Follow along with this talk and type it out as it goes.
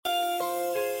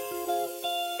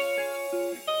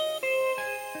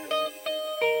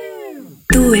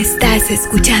Tú estás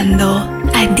escuchando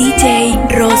a DJ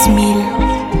Rosmil.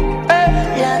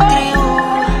 La tribu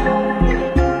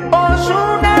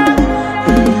Ozuna.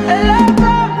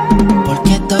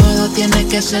 Porque todo tiene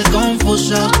que ser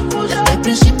confuso. Desde el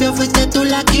principio fuiste tú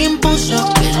la que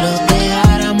impuso que lo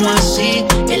dejáramos así,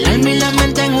 el alma y la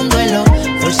mente en un duelo,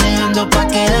 forceando pa'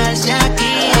 quedarse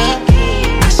aquí.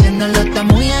 Haciéndolo está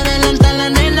muy adelante la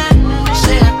nena,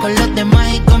 sea con los demás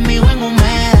y conmigo en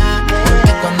humedad,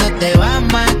 porque cuando te vas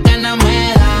más ganas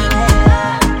me da.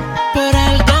 Por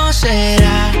algo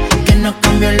será que no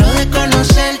cambió lo de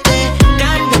conocerte,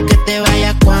 cambio que te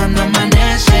vayas cuando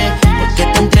amanece, porque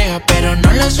te entregas pero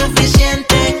no lo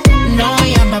suficiente, no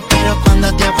llamas pero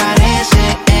cuando te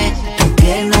aparece, Tu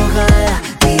piel mojada,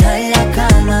 tira en la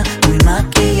cama, muy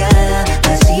maquillada,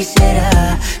 así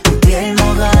será. Tu piel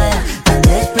mojada, tan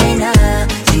despeinada,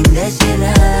 sin decir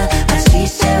nada, así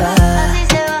se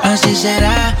va. así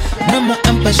será. No hemos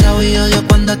empezado y odio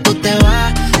cuando tú te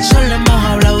vas, solo hemos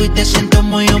hablado y te siento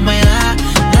muy humedad.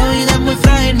 La vida es muy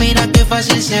frágil, mira qué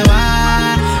fácil se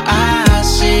va.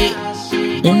 Así,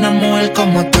 una mujer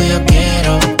como tú yo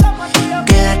quiero,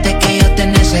 quédate que yo te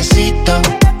necesito.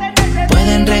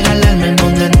 Pueden regalarme el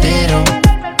mundo entero,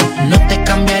 no te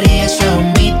cambiaría, eso es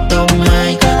un mito,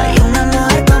 Mike. Hay una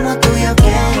mujer como tú yo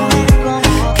quiero,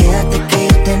 quédate que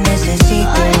yo te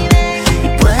necesito. Y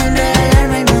pueden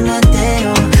regalarme el mundo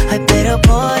entero, ay, pero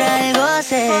por algo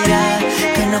será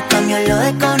que no cambio lo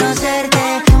de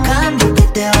conocerte, cambio que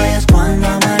te vayas cuando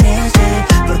amanece,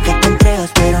 porque te entregas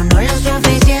pero no lo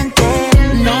suficiente.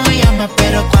 No llamas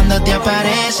pero cuando te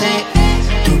aparece,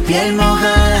 Tu piel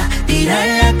mojada, tira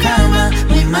en la cama,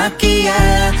 muy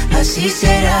maquillada, así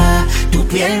será. Tu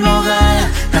piel mojada,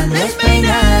 tan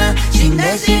despeinada, sin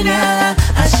decir nada,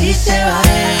 así se va.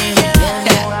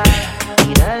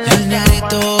 el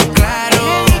negrito claro,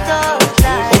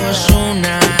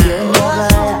 Ozuna,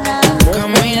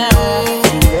 Camilo.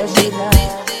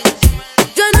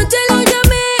 Yo anoche lo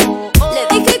llamé, le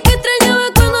dije que extrañaba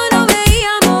cuando nos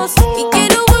veíamos y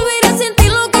quiero volver a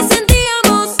sentir lo que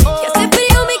sentíamos. Que hace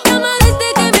frío mi cama desde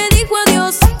que me dijo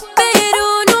adiós, pero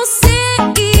no sé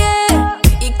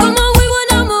y cómo vuelvo a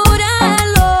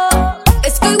enamorarlo.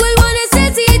 Es que hoy vuelvo a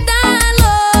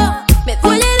necesitarlo, me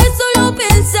duele de solo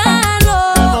pensarlo.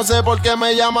 No sé por qué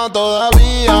me llama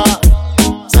todavía,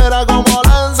 será como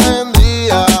la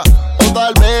encendía, o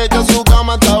tal vez que su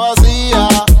cama está vacía,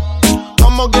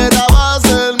 como quiera va a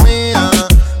ser mía.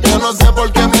 Yo no sé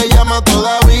por qué me llama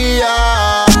todavía,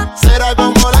 será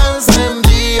como la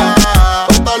encendía,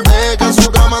 o tal vez que su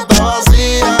cama está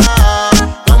vacía,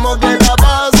 como quiera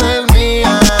va a ser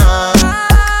mía.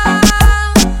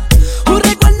 Un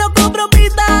recuerdo con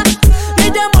bromita, me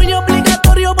llamo y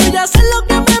obligatorio, voy a hacer lo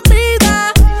que me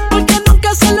pida, porque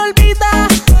nunca se lo olvida,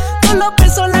 todos los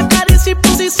besos, la caricia y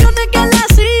posiciones que le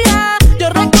hacía, yo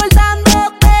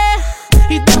recordándote,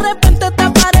 y de repente te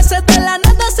apareces de la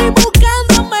nada así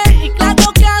buscándome, y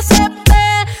claro que acepté,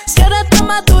 si eres tan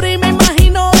madura y me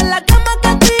imagino en la cama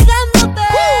castigándote.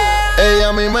 Ella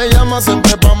a mí me llama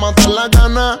siempre pa' matar la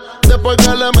gana, después que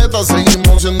le meta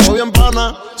seguimos siendo bien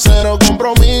pana. Cero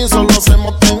compromiso, lo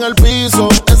hacemos en el piso.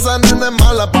 Esa nena es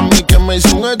mala pa' mí que me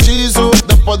hizo un hechizo.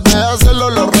 Después de hacerlo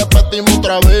lo repetimos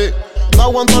otra vez. No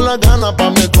aguanto la gana, pa'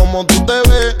 mí como tú te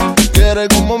ves. Quiere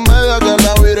como media que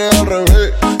la vire al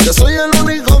revés. Que soy el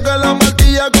único que la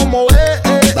martilla como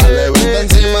es. Dale, vente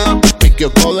encima,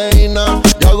 piqueo codeína.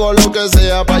 Yo hago lo que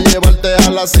sea pa' llevarte a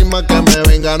la cima. Que me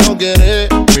venga no quiere,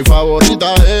 mi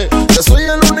favorita es. Que soy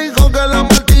el único que la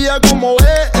martilla como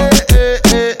es.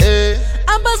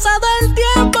 Ha pasado el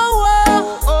tiempo,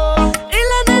 wow, y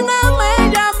la nena me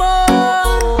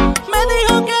llamó, me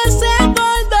dijo que se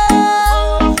acordó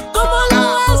cómo lo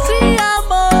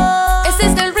hacíamos. Ese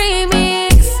es el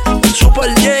remix, Super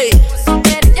J,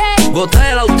 Super J,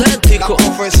 Gotel auténtico,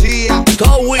 Profecía.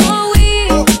 Towie, Bowie.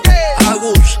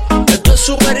 Agus, esto es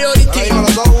Superiority,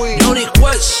 Johnny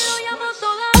Quest,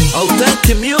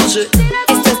 Authentic Music,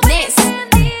 Esto es Ness,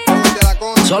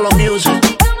 Solo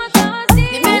Music.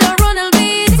 dímelo Ronald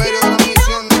Beats.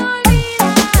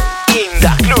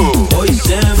 Hoy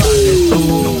se vale,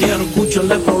 no quiero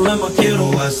escucharle problemas, quiero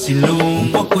vacilón.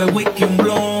 Un poco de whisky, un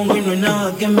blon, y no hay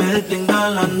nada que me detenga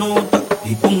la nota.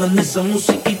 Y pongan esa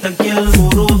musiquita que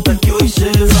alborota, que hoy se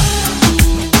va.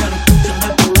 No quiero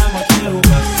escucharle problemas, quiero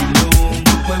vacilón. Un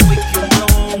poco de whisky, un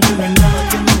blon, y no hay nada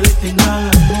que me detenga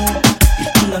la nota. Y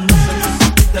pongan esa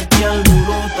musiquita que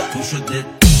alborota. Mucho de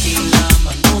tequila,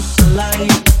 manos al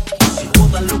aire. Si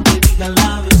jodan lo que diga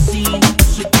la vecina, no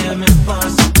sé qué me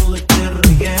pasa todo este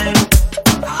reguero.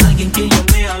 A alguien que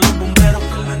llame a los bomberos,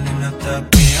 que la nena está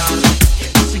pegada. Que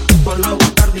dice que para la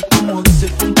tarde, como dice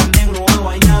Punta Negro a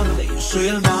bañar. Yo soy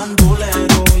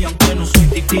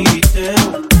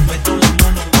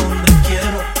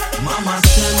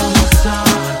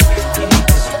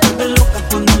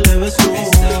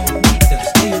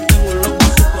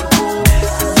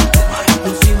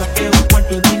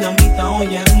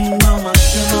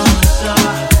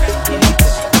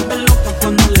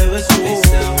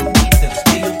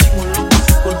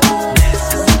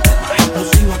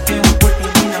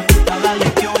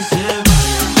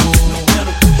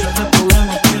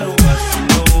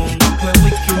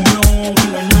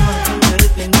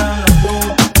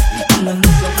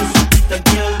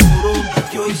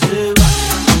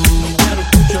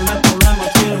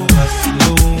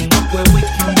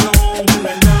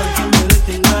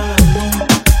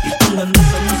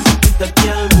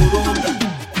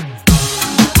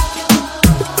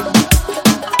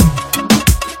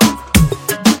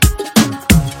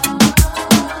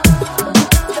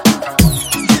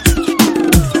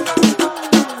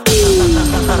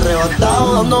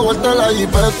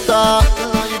jipeta.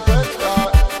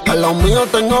 Al lado mío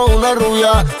tengo una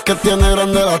rubia que tiene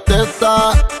grande las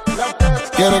tetas.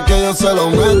 Quiere que yo se lo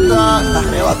meta.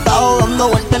 Arrebatado dando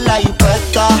vueltas en la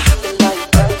jipeta.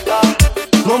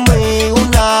 Conmigo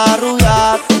una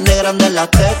rubia tiene grande las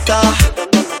tetas.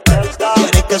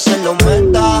 Quiere que se lo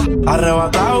meta.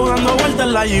 Arrebatado dando vueltas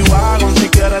en la G-Wagon. Si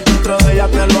quieres dentro de ella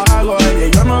te lo hago. Ella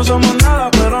y yo no somos nada,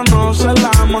 pero no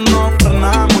celamos, no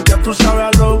frenamos. Ya tú sabes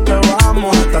a lo que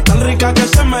vamos. Está tan rica que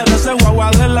se merece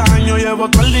guagua del año. Llevo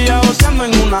todo el día goceando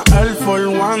en una Air Force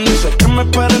One. Dice que me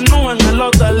esperen nube en el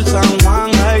Hotel San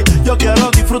Juan. Hey, yo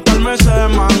quiero disfrutarme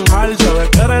semanal. Se ve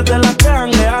que eres de las que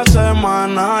janguea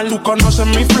semanal. Tú conoces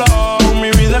mi flow,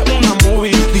 mi vida es una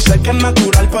movie. Dice que es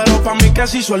natural, pero pa' mí que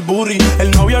se hizo el booty.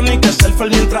 El novio ni que selfie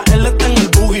mientras él está en el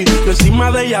boogie. Yo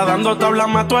encima de ella dando tabla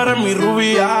más, tú eres mi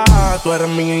rubia. Tú eres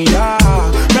mi ya.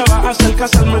 Me vas a hacer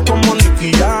casarme como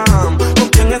Nicky Jam. Con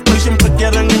quien estoy siempre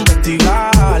quieren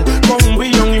investigar. Con un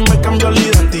billón y me cambió la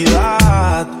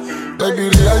identidad. Baby,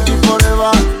 real G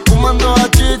forever. Fumando a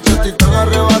chicha, estoy tan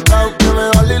arrebatado que me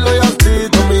da Lilo y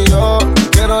Astito mío.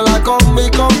 Quiero la combi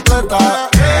completa.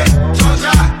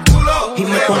 Y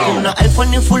me compro una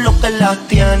iPhone y full lo que las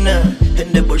tiene. En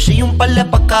el bolsillo un par de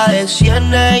pacas de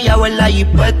cienes. Ya en la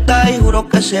jipeta y juro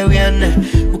que se viene.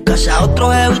 Buscarse a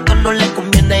otro jevito no le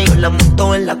conviene. Yo la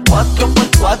monto en la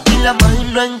 4x4 y la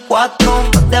imagino en 4.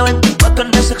 Más de 24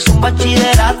 en el sexo, un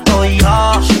bachillerato. Y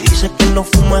yo, si dice que no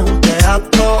fumo es un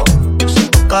teatro. Se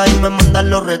toca y me mandan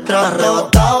los retratos.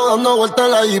 Arrebatado dando vueltas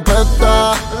en la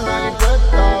jipeta.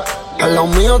 Al lado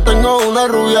mío tengo una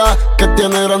rubia que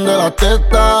tiene grande las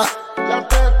tetas.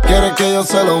 Quiere que yo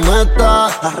se lo meta.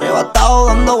 Arrebatado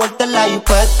dando vueltas en la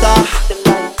jipeta.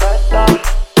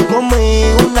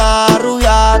 Conmigo una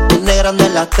rubia tiene grande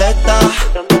las tetas.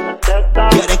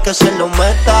 Quiere que se lo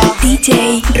meta.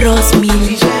 DJ Rosmil.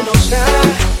 Si se nos da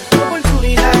la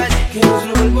oportunidad, que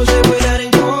nuestro cuerpo se pueda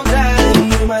encontrar,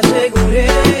 y me aseguré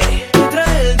de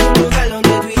traerte un lugar donde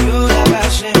tú y yo la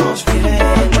pasemos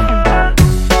bien.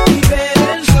 Y ver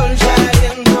el sol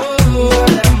saliendo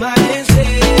al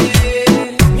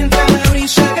amanecer, mientras la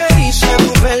brisa acaricia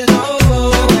tu pelo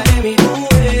de mi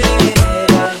mujer.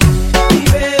 Y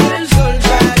ver el sol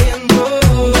saliendo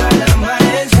al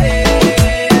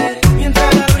amanecer,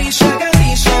 mientras la brisa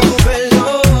acaricia tu pelo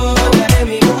de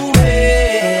mi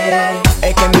mujer.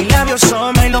 Es que mis labios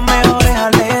son los mejores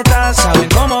atletas, saben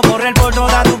cómo correr por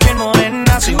toda tu piel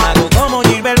morena. Soy mago como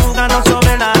Gilbert Lugano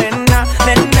sobre la arena.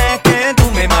 Nene, que tú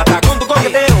me matas con tu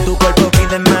coqueteo. Tu cuerpo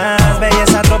pide más,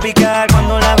 belleza tropical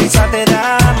cuando la brisa te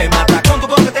da. Me matas con tu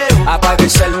coqueteo. Apaga el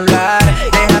celular,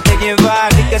 déjate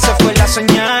llevar, y que se fue la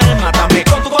señal. Mátame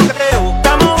con tu coqueteo.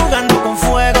 Estamos jugando con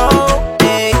fuego,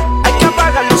 ey. Hay que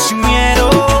apagarlo sin miedo.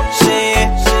 Sé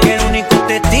que el único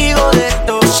testigo de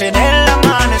esto será el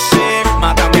amanecer.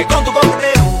 Mátame con tu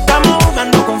coqueteo. Estamos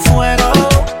jugando con fuego,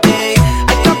 ey.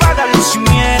 Hay que apagarlo sin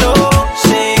miedo.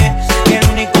 Sé que el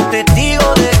único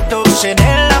testigo de esto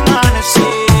será el amanecer.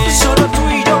 Solo tú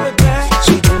y yo, bebé.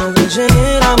 Si tú no crees en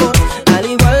el amor, al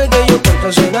igual que yo, pues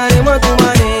funcionaremos a tu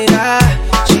manera.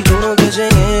 Si tú no crees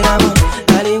en el amor,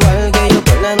 al igual que yo,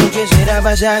 pues la noche será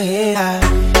pasajera.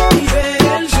 Y ver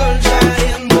el sol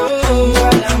saliendo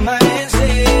al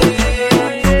amanecer,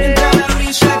 mientras la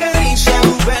brisa acaricia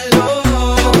tu pelo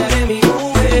de mi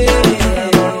mujer.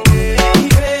 Y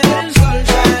ver el sol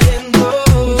saliendo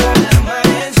al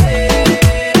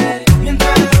amanecer,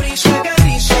 mientras la brisa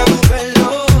acaricia tu pelo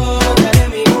de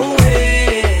mi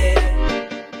mujer.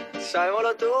 Sabemos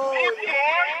lo tuyo.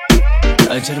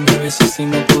 Ayer me besaste y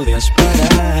no podías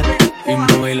parar, y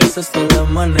me bailaste hasta el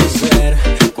amanecer.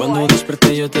 Cuando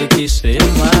desperté yo te quise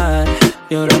llamar,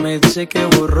 y ahora me dice que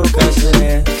borró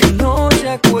cassette, que no se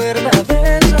acuerda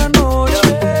de esa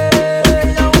noche.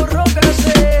 Ya borró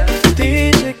cassette.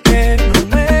 Dice que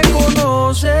no me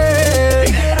conoce,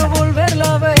 y quiero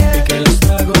volverla a ver, y que los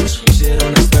tragos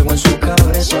hicieron estrago en su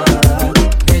cabeza.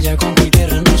 Ella con mi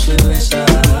tierra no se besa.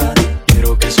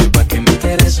 Quiero que sepa que me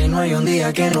interesa y no hay un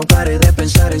día que no pare de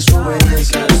pensar en su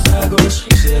belleza. Los tragos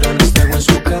hicieron estrago en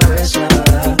su cabeza.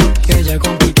 Ella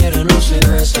con mi tierra no se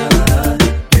besa.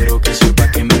 Quiero que sepa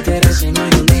que me interesa y no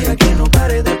hay un día que no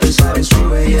pare de pensar en su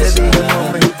belleza. Te dije,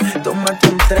 hombre, tómate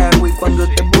un trago y cuando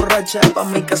estés borracha pa'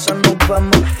 mi casa nos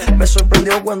vamos. Me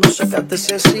sorprendió cuando sacaste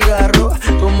ese cigarro.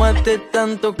 Tómate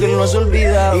tanto que lo has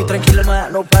olvidado. Y tranquila, ma,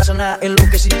 no pasa nada. En lo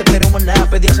que sí te pero maná,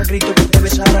 pedías a grito que te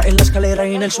besara en la escalera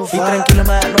y en el sofá. Y tranquila,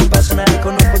 ma, no pasa nada.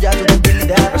 Conozco ya tu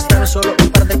debilidad. Bastaba solo un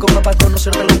par de copas para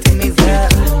conocerte la intimidad.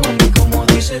 Mami, como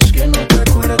dices que no te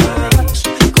acuerdas,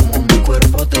 como mi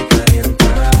cuerpo te calienta.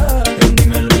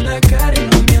 Dímelo en la cara y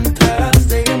no mientras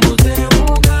dejemos de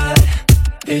jugar.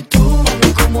 Y tú,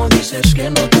 mami, como dices que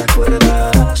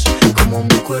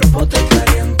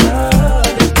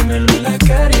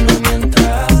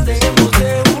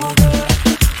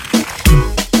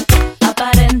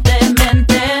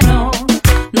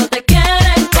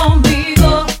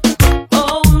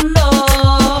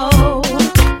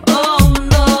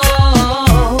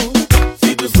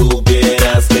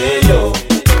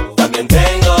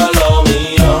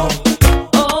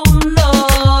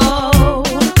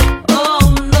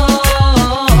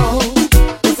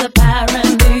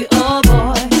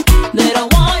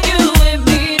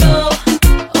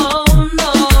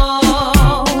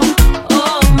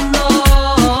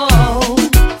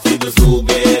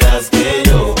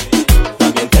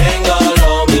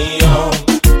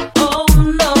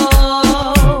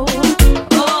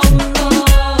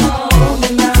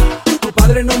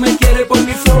me quiere por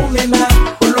mi flow, nena.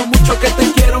 Por lo mucho que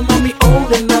te quiero, mami, oh,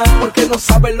 nena. Porque no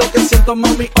sabes lo que siento,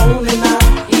 mami, oh, nena.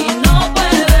 Y no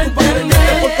puedes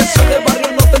entender. Porque soy de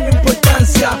barrio, no tengo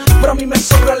importancia. Pero a mí me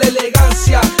sobra la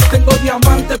elegancia. Tengo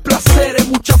diamantes, placeres,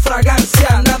 mucha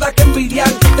fragancia. Nada que envidiar,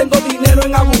 tengo dinero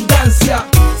en abundancia.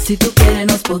 Si tú quieres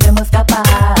nos podemos escapar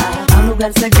a un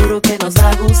lugar seguro que nos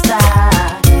va a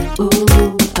gustar.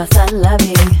 Pasarla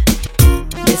bien,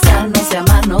 besarnos y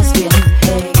amarnos bien.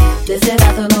 Hey, de ese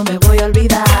rato no me voy a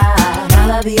olvidar.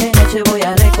 Cada día y noche voy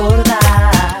a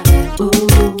recordar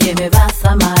que me vas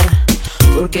a amar,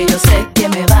 porque yo sé que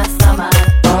me vas a amar.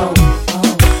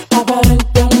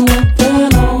 Aparentemente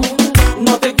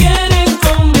no te quieren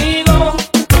conmigo.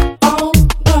 Oh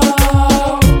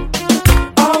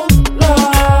no.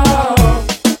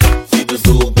 Si tú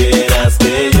supieras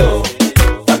que yo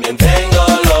también tengo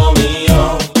lo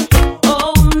mío.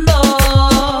 Oh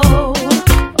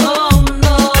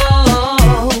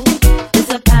no, it's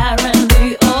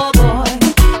apparently, oh boy,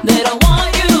 they don't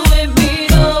want you with me,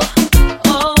 no.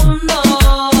 Oh no,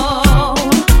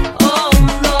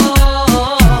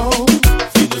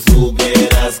 Si tú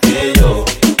supieras que yo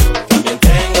también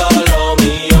tengo lo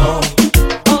mío.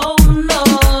 oh no.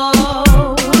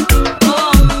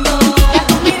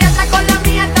 Tu mirada con la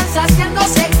mía están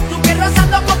saciándose. Tu piel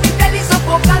rozando con mi piel y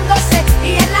sofocándose.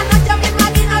 Y en la noche me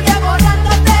imagino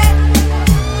devorándote.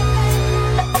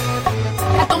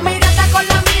 Tu mirada con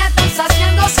la mía están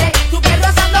saciándose. Tu piel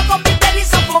rozando con mi piel y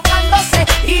sofocándose.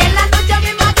 Y en la noche me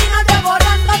imagino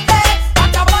devorándote,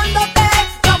 acabándote,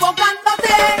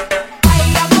 provocándote.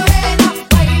 Baila morena,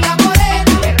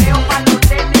 perreo pa' los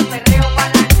nenes, perreo pa'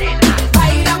 las nenas.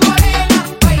 Baila morena,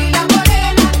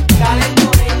 dale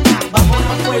morena,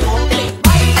 vámonos fuegote.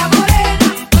 Baila morena,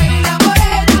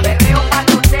 perreo pa'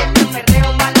 los nenes, perreo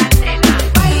pa' las nenas.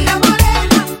 Baila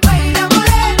morena,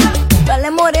 Dale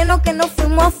moreno que nos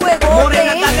fuimos a fuego.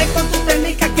 Morena, dale con tu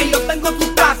técnica que yo tengo tu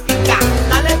táctica.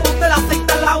 Dale, ponte la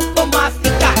secta, la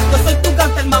automática. Yo soy tu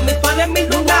cáncer, mami, tú eres mi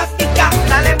lunática.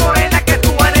 Dale morena que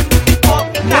tú eres mi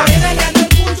hipócrita. Morena, ya no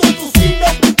escucho tus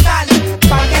signos vitales.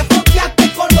 Pa' que bloqueaste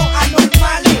con los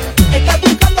anormales. Estás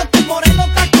buscando que moreno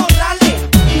te acorrale.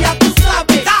 Y ya tú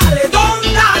sabes, dale,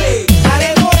 dale. Dale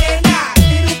morena,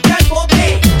 tírate al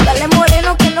bote. Dale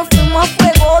moreno que nos fuimos a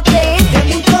fuegote. Que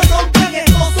muchos rompen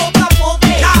el gozo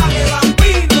capote. Dale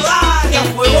vampiro, dale a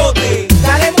fuegote.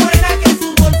 Dale morena que su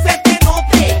dulce te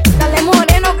note. Dale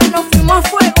moreno que nos fuimos a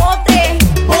fuegote.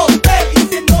 Bote y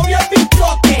sin novia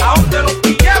pichote. A donde los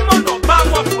pillemos nos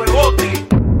vamos a fuegote.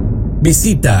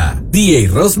 Visita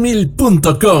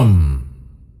djrosmil.com.